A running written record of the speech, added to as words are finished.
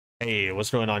Hey, what's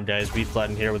going on, guys?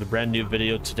 Bflattened here with a brand new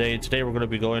video today. Today we're going to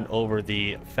be going over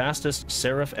the fastest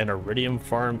Seraph and Eridium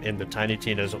farm in the Tiny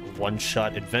Tina's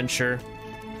one-shot adventure.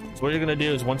 So what you're going to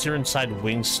do is once you're inside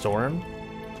Wingstorm,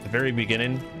 at the very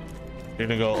beginning, you're going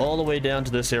to go all the way down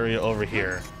to this area over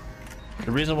here.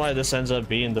 The reason why this ends up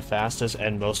being the fastest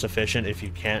and most efficient if you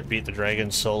can't beat the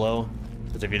dragons solo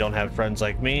is if you don't have friends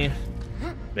like me,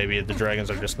 maybe the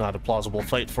dragons are just not a plausible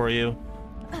fight for you.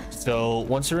 So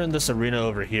once you're in this arena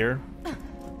over here,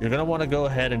 you're gonna want to go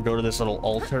ahead and go to this little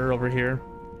altar over here.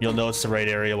 You'll know it's the right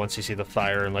area once you see the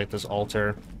fire and like this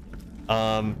altar.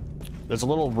 There's a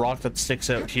little rock that sticks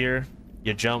out here.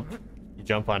 You jump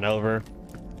on over.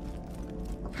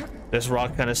 This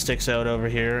rock kind of sticks out over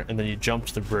here, and then you jump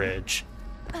to the bridge.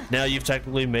 Now you've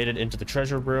technically made it into the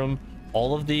treasure room.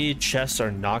 All of the chests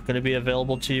are not going to be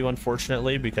available to you,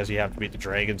 unfortunately, because you have to beat the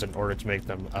dragons in order to make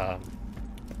them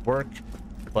work.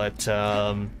 But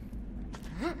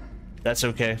that's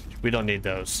okay, we don't need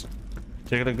those.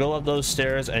 So you're gonna go up those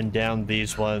stairs and down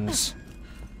these ones.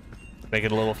 Make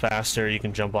it a little faster. You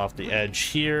can jump off the edge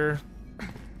here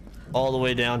all the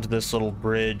way down to this little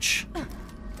bridge,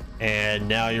 and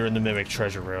now you're in the mimic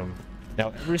treasure room.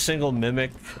 Now every single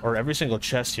mimic, or every single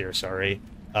chest here, sorry,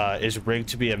 is rigged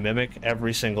to be a mimic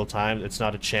every single time. It's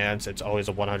not a chance, it's always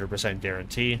a 100%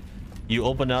 guarantee. You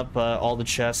open up all the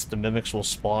chests, the mimics will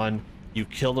spawn. You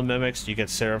kill the mimics, you get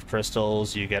Seraph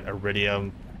crystals, you get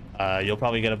Eridium. You'll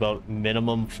probably get about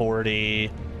minimum 40,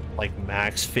 like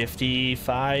max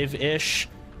 55-ish.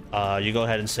 You go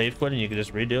ahead and save quit and you can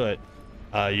just redo it.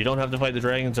 You don't have to fight the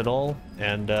dragons at all,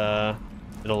 and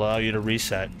it'll allow you to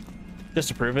reset. Just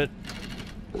to prove it,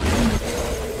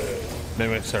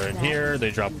 mimics are in here.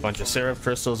 They drop a bunch of Seraph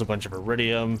crystals, a bunch of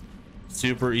Eridium.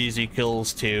 Super easy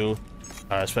kills too,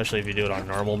 especially if you do it on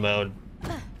normal mode.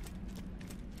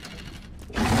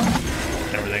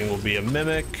 Everything will be a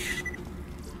mimic.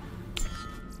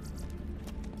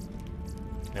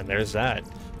 And there's that.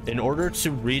 In order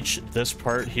to reach this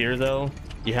part here, though,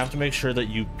 you have to make sure that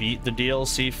you beat the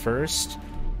DLC first.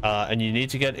 And you need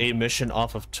to get a mission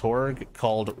off of Torg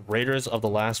called Raiders of the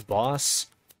Last Boss.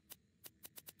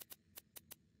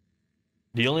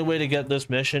 The only way to get this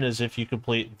mission is if you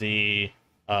complete the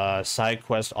side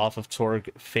quest off of Torg,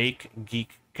 Fake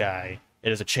Geek Guy.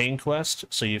 It is a chain quest,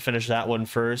 so you finish that one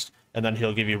first, and then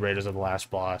he'll give you Raiders of the Last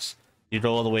Boss. You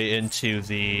go all the way into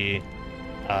the,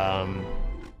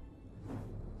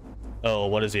 oh,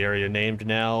 what is the area named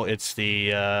now? It's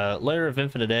the Lair of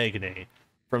Infinite Agony.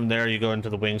 From there, you go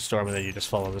into the Wingstorm, and then you just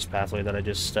follow this pathway that I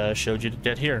just showed you to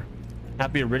get here.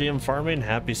 Happy Eridium farming,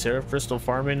 happy Seraph Crystal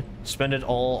farming. Spend it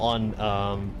all on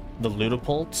the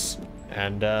Ludopults,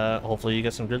 and hopefully you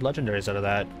get some good legendaries out of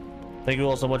that. Thank you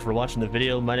all so much for watching the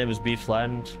video. My name is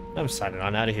Bflattened. I'm signing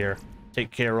on out of here.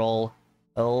 Take care all.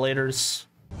 Laters.